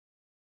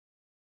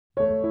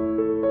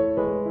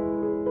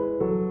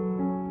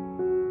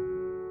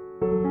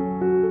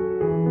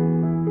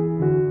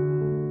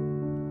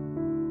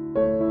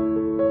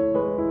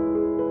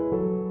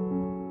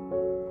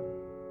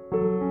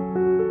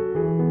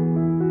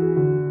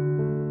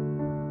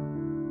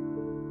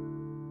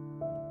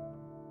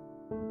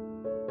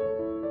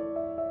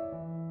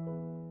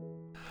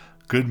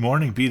Good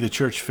morning, Be the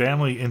Church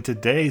family. In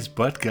today's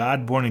But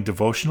God Morning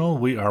Devotional,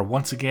 we are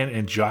once again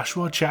in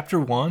Joshua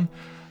chapter 1,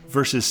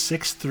 verses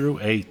 6 through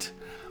 8.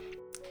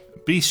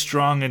 Be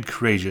strong and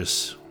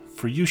courageous,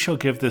 for you shall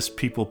give this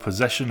people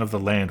possession of the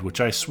land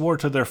which I swore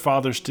to their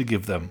fathers to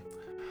give them.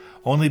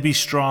 Only be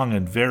strong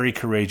and very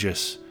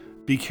courageous.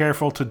 Be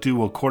careful to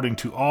do according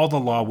to all the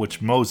law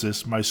which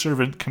Moses, my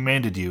servant,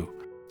 commanded you.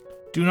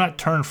 Do not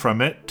turn from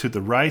it to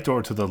the right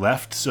or to the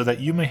left, so that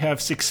you may have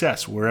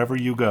success wherever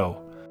you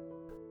go.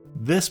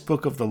 This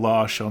book of the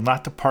law shall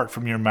not depart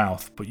from your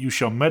mouth, but you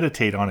shall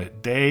meditate on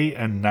it day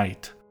and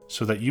night,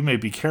 so that you may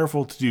be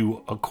careful to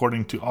do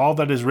according to all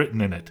that is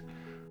written in it.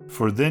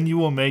 For then you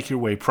will make your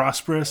way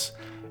prosperous,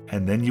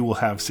 and then you will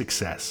have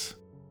success.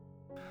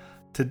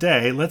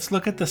 Today, let's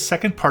look at the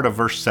second part of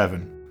verse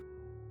 7.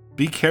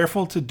 Be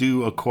careful to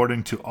do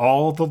according to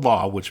all the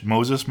law which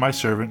Moses my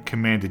servant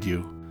commanded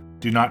you.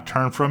 Do not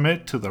turn from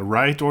it to the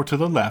right or to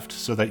the left,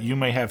 so that you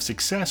may have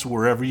success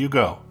wherever you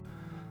go.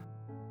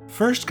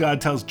 First, God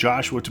tells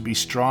Joshua to be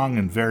strong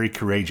and very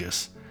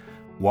courageous.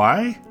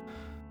 Why?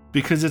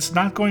 Because it's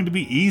not going to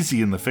be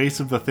easy in the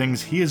face of the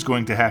things he is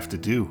going to have to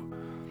do.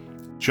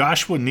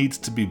 Joshua needs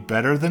to be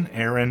better than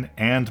Aaron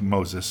and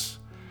Moses.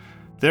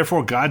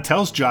 Therefore, God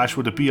tells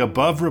Joshua to be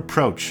above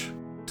reproach,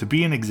 to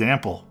be an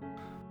example.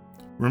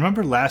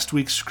 Remember last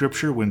week's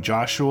scripture when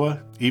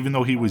Joshua, even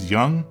though he was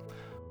young,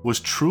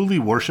 was truly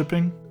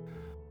worshiping?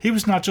 He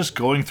was not just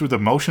going through the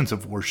motions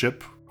of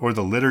worship or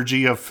the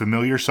liturgy of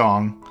familiar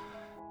song.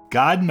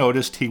 God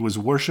noticed he was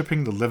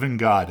worshiping the living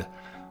God.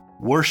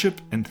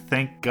 Worship and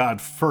thank God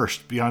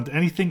first beyond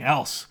anything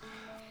else.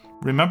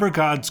 Remember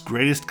God's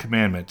greatest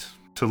commandment,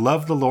 to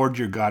love the Lord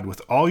your God with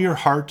all your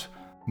heart,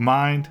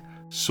 mind,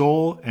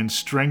 soul, and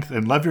strength,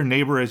 and love your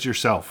neighbor as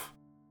yourself.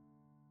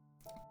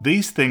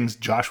 These things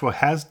Joshua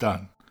has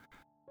done.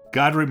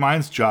 God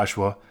reminds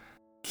Joshua,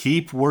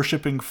 keep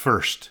worshiping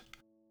first.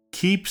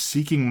 Keep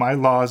seeking my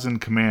laws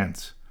and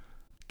commands.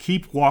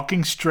 Keep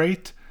walking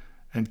straight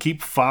and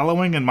keep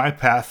following in my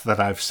path that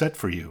I've set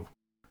for you.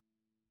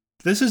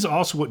 This is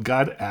also what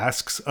God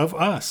asks of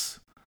us,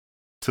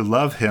 to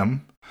love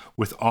him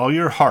with all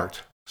your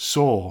heart,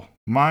 soul,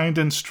 mind,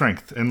 and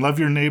strength, and love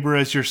your neighbor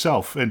as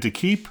yourself, and to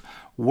keep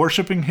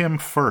worshiping him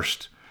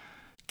first.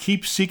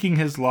 Keep seeking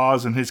his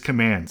laws and his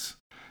commands.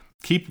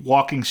 Keep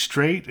walking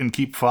straight and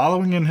keep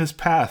following in his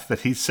path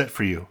that he's set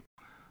for you.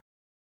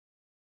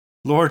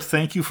 Lord,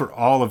 thank you for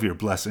all of your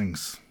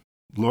blessings.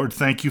 Lord,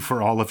 thank you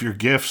for all of your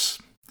gifts.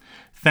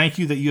 Thank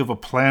you that you have a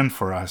plan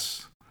for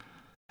us.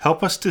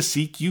 Help us to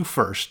seek you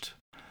first,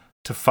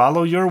 to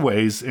follow your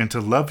ways, and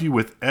to love you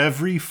with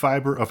every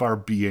fiber of our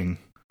being.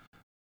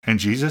 In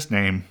Jesus'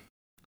 name,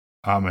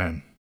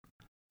 Amen.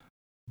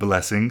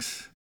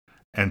 Blessings,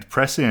 and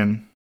press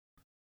in,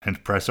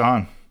 and press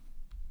on.